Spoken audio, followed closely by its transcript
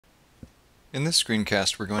In this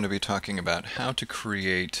screencast, we're going to be talking about how to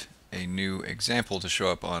create a new example to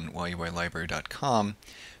show up on yuilibrary.com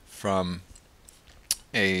starting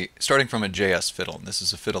from a jsfiddle. This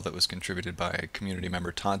is a fiddle that was contributed by community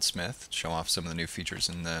member Todd Smith to show off some of the new features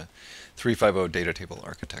in the 350 data table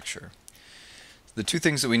architecture. The two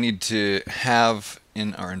things that we need to have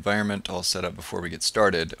in our environment all set up before we get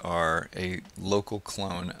started are a local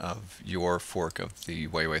clone of your fork of the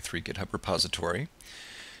YUI3 GitHub repository,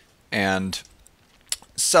 and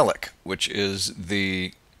Celic, which is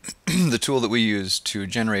the the tool that we use to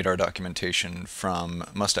generate our documentation from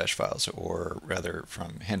mustache files, or rather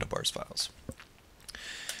from handlebars files.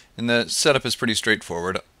 And the setup is pretty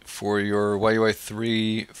straightforward. For your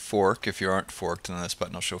YUI3 fork, if you aren't forked, then this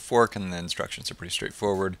button will show fork, and the instructions are pretty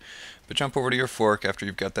straightforward. But jump over to your fork after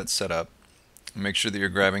you've got that set up. Make sure that you're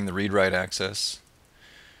grabbing the read-write access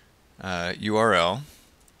URL,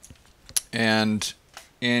 and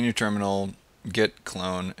in your terminal, git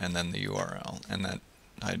clone and then the URL. And that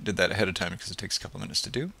I did that ahead of time because it takes a couple minutes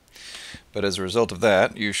to do. But as a result of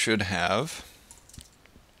that, you should have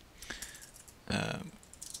a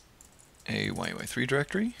YUI3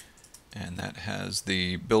 directory, and that has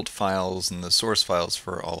the built files and the source files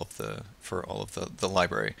for all of the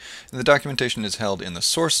library. And the documentation is held in the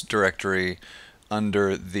source directory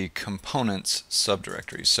under the components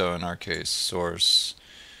subdirectory. So in our case, source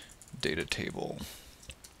data table.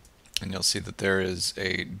 And you'll see that there is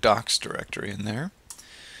a docs directory in there.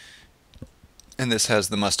 And this has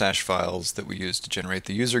the mustache files that we use to generate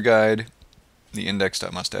the user guide. The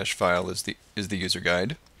index.mustache file is the user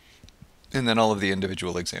guide. And then all of the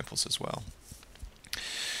individual examples as well.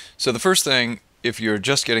 So the first thing, if you're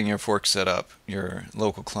just getting your fork set up, your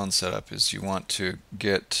local clone set up, is you want to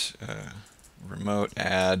get remote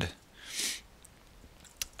add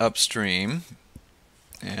upstream.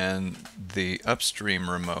 And the upstream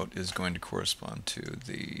remote is going to correspond to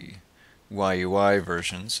the YUI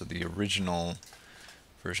version, so the original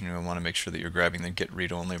version. You want to make sure that you're grabbing the get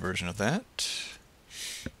read-only version of that.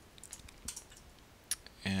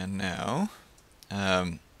 And now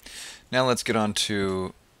let's get on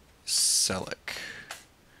to Celic.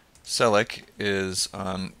 Celic is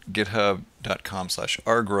on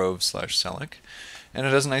github.com/rgrove/Celic, and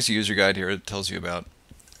it has a nice user guide here. It tells you about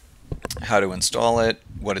how to install it,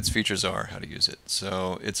 what its features are, how to use it.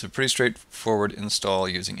 So it's a pretty straightforward install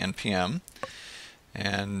using npm.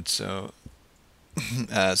 And so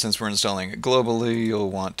since we're installing it globally, you'll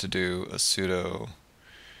want to do a sudo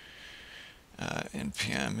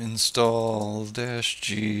npm install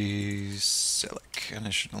 -g celic, and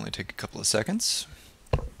it should only take a couple of seconds.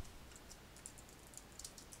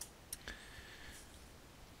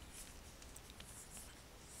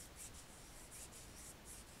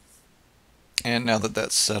 And now that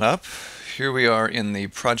that's set up, here we are in the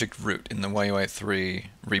project root, in the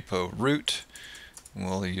YUI3 repo root.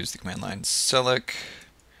 We'll use the command line celic,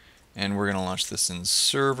 and we're going to launch this in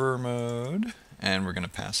server mode, and we're going to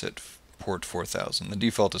pass it port 4000. The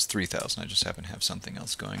default is 3000. I just happen to have something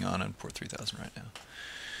else going on port 3000 right now.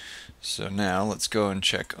 So now let's go and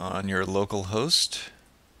check on your local host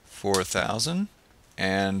 4000,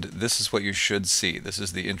 and this is what you should see. This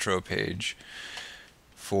is the intro page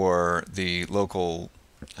for the locally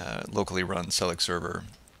run Celic server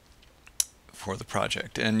for the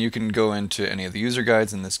project. And you can go into any of the user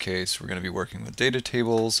guides. In this case, we're going to be working with data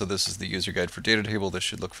tables, so this is the user guide for data table. This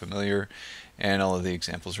should look familiar, and all of the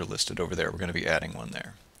examples are listed over there. We're going to be adding one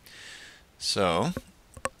there. So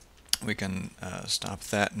we can stop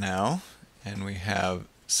that now, and we have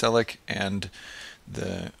Celic and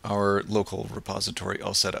our local repository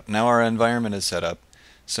all set up. Now our environment is set up.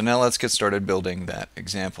 So now let's get started building that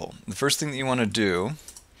example. The first thing that you want to do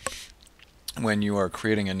when you are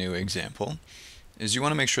creating a new example is you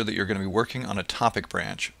want to make sure that you're going to be working on a topic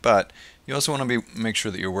branch, but you also want to make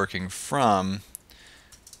sure that you're working from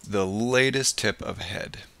the latest tip of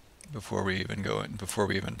head before we even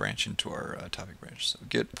branch into our topic branch. So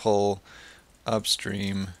git pull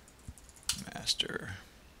upstream master.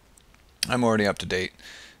 I'm already up to date,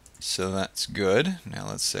 so that's good. Now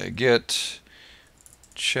let's say git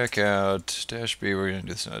checkout -b. We're going to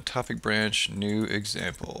do this on a topic branch, new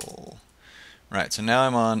example. Right, so now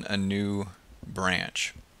I'm on a new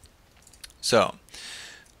branch. So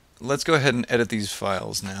let's go ahead and edit these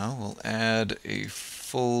files now. We'll add a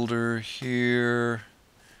folder here,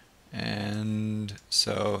 and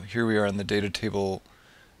so here we are in the data table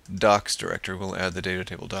docs directory. We'll add the data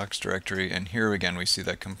table docs directory, and here again we see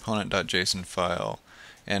that component.json file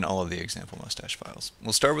and all of the example mustache files.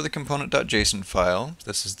 We'll start with the component.json file.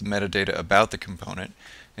 This is the metadata about the component,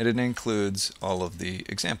 and it includes all of the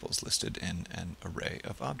examples listed in an array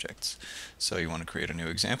of objects. So you want to create a new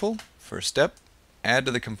example. First step, add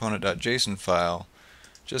to the component.json file.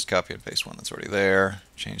 Just copy and paste one that's already there,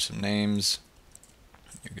 change some names,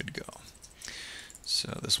 you're good to go.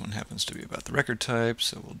 So this one happens to be about the record type,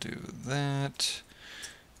 so we'll do that.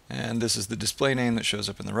 And this is the display name that shows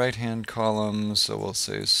up in the right-hand column, so we'll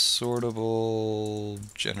say sortable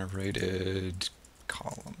generated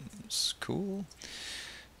columns. Cool.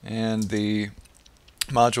 And the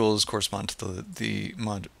modules correspond to the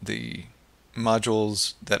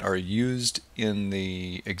modules that are used in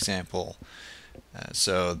the example.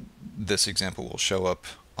 So this example will show up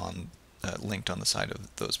on linked on the side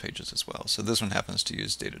of those pages as well. So this one happens to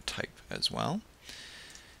use data type as well.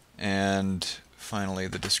 And finally,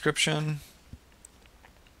 the description.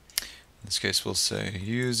 In this case, we'll say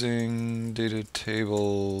using data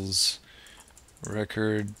tables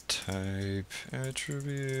record type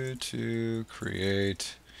attribute to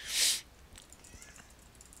create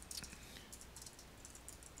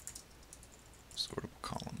sortable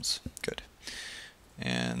columns. Good.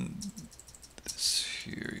 And this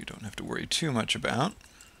here you don't have to worry too much about.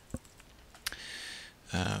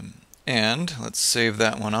 And let's save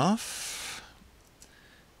that one off.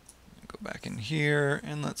 Go back in here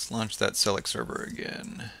and let's launch that select server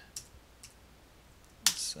again.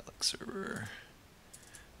 Select server.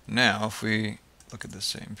 Now if we look at the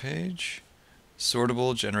same page,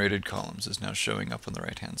 sortable generated columns is now showing up on the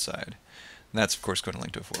right hand side. And that's of course going to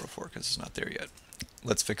link to a 404 because it's not there yet.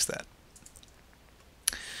 Let's fix that.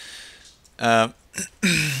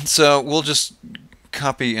 So we'll just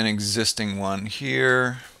copy an existing one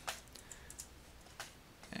here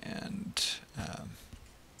and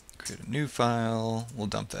create a new file. We'll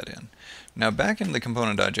dump that in. Now back in the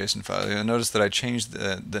component.json file, you'll notice that I changed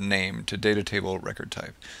the name to data table record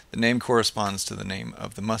type. The name corresponds to the name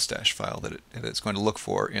of the mustache file that it's going to look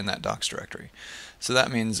for in that docs directory. So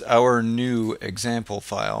that means our new example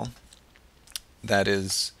file that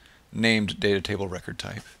is named data table record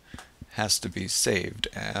type has to be saved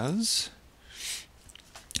as,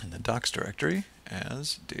 in the docs directory,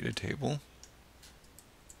 as data table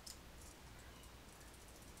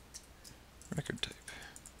record type.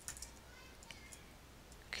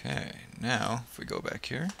 Okay, now if we go back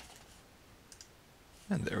here,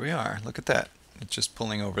 and there we are. Look at that. It's just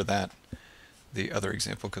pulling over the other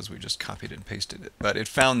example because we just copied and pasted it. But it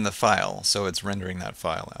found the file, so it's rendering that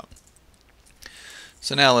file out.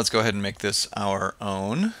 So now let's go ahead and make this our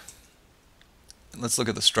own. Let's look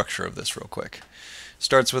at the structure of this real quick.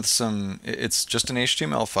 Starts with it's just an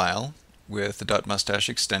HTML file with the .mustache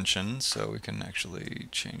extension, so we can actually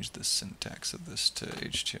change the syntax of this to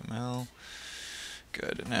HTML.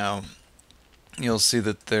 Good. Now you'll see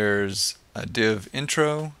that there's a div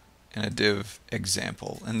intro and a div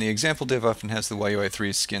example, and the example div often has the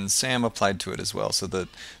YUI3 skin SAM applied to it as well, so that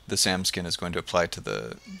the SAM skin is going to apply to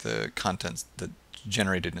the contents that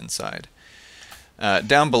generated inside.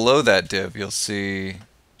 Down below that div, you'll see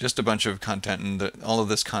just a bunch of content, and all of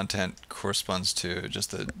this content corresponds to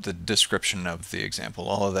just the description of the example,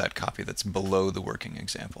 all of that copy that's below the working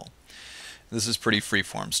example. This is pretty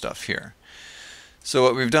free-form stuff here. So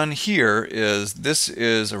what we've done here is, this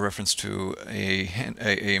is a reference to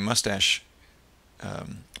a mustache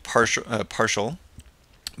partial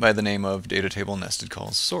by the name of data table nested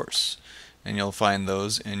calls source. And you'll find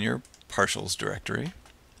those in your partials directory.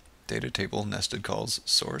 Data table nested calls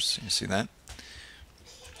source. You see that?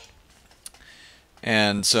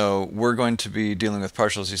 And so we're going to be dealing with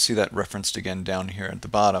partials. You see that referenced again down here at the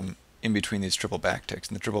bottom in between these triple backticks.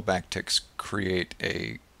 And the triple backticks create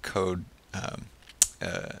a code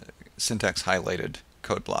syntax highlighted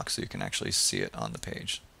code block so you can actually see it on the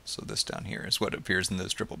page. So this down here is what appears in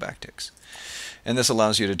those triple backticks. And this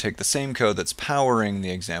allows you to take the same code that's powering the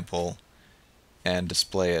example and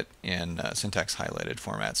display it in syntax highlighted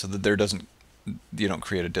format so that you don't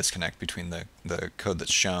create a disconnect between the code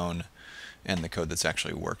that's shown and the code that's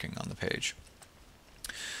actually working on the page.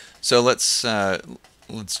 So let's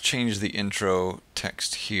change the intro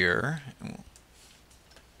text here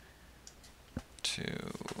to,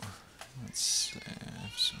 let's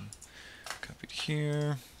have some copied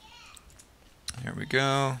here. There we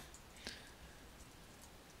go.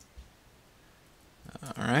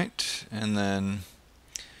 Alright, and then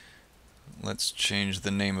let's change the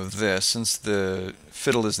name of this. Since the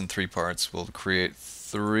fiddle is in 3 parts, we'll create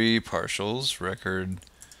 3 partials, record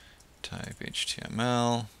type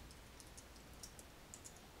HTML,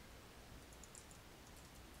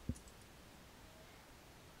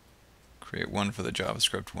 create one for the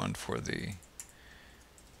JavaScript, one for the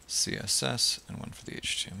CSS, and one for the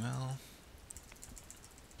HTML.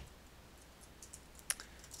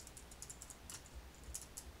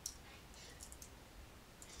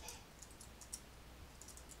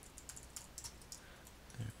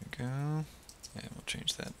 There we go. And we'll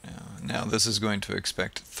change that now. Now this is going to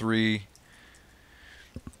expect 3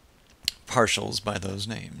 partials by those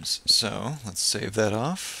names. So let's save that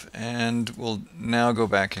off, and we'll now go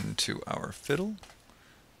back into our fiddle.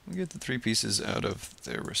 We'll get the 3 pieces out of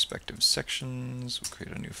their respective sections. We'll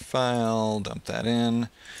create a new file, dump that in,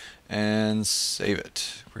 and save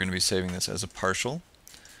it. We're going to be saving this as a partial.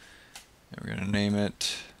 And we're going to name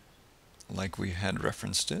it like we had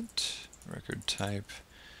referenced it. Record type.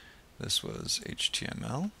 This was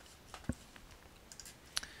HTML.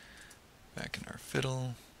 Back in our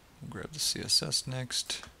fiddle. We'll grab the CSS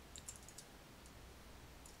next.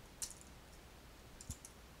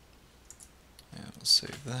 And we'll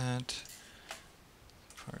save that.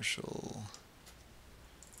 Partial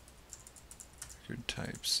record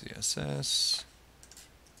type CSS.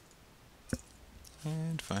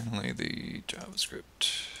 And finally the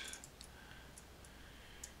JavaScript.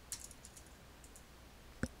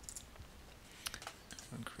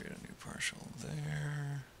 We'll create a new partial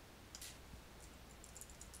there.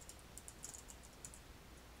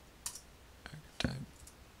 Type.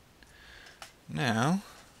 Now,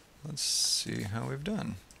 let's see how we've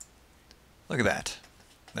done. Look at that.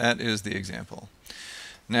 That is the example.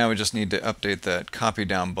 Now we just need to update that copy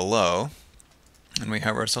down below, and we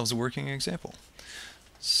have ourselves a working example.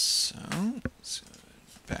 So, let's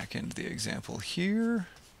go back into the example here.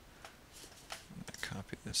 I'm going to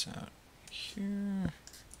copy this out here.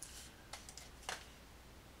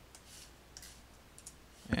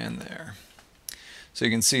 And there. So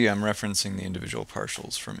you can see I'm referencing the individual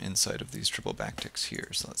partials from inside of these triple backticks here.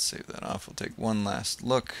 So let's save that off. We'll take one last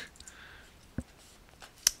look.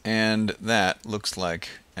 And that looks like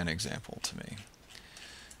an example to me.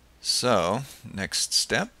 So next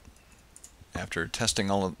step, after testing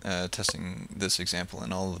testing this example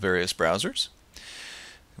in all the various browsers,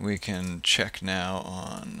 we can check now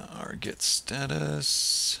on our git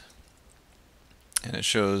status. And it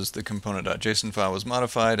shows the component.json file was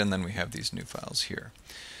modified, and then we have these new files here.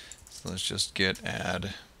 So let's just git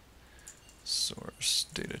add source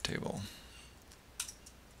data table.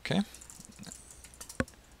 Okay.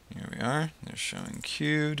 Here we are. They're showing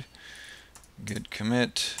queued. Git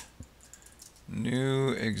commit new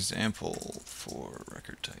example for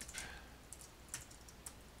record type.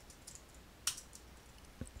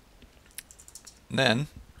 Then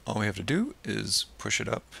all we have to do is push it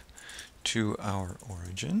up to our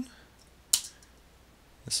origin.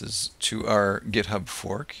 This is to our GitHub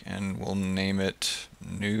fork, and we'll name it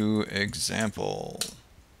new example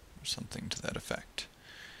or something to that effect.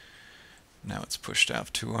 Now it's pushed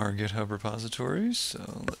out to our GitHub repository.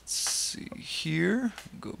 So let's see here.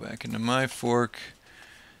 Go back into my fork,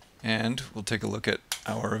 and we'll take a look at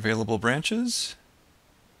our available branches.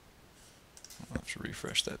 I'll have to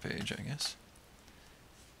refresh that page, I guess.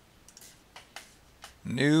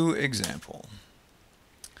 New example.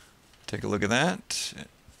 Take a look at that.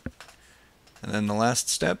 And then the last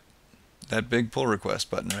step, that big pull request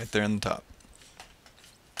button right there in the top.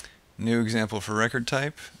 New example for record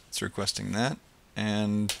type. It's requesting that.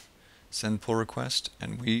 And send pull request,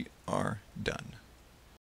 and we are done.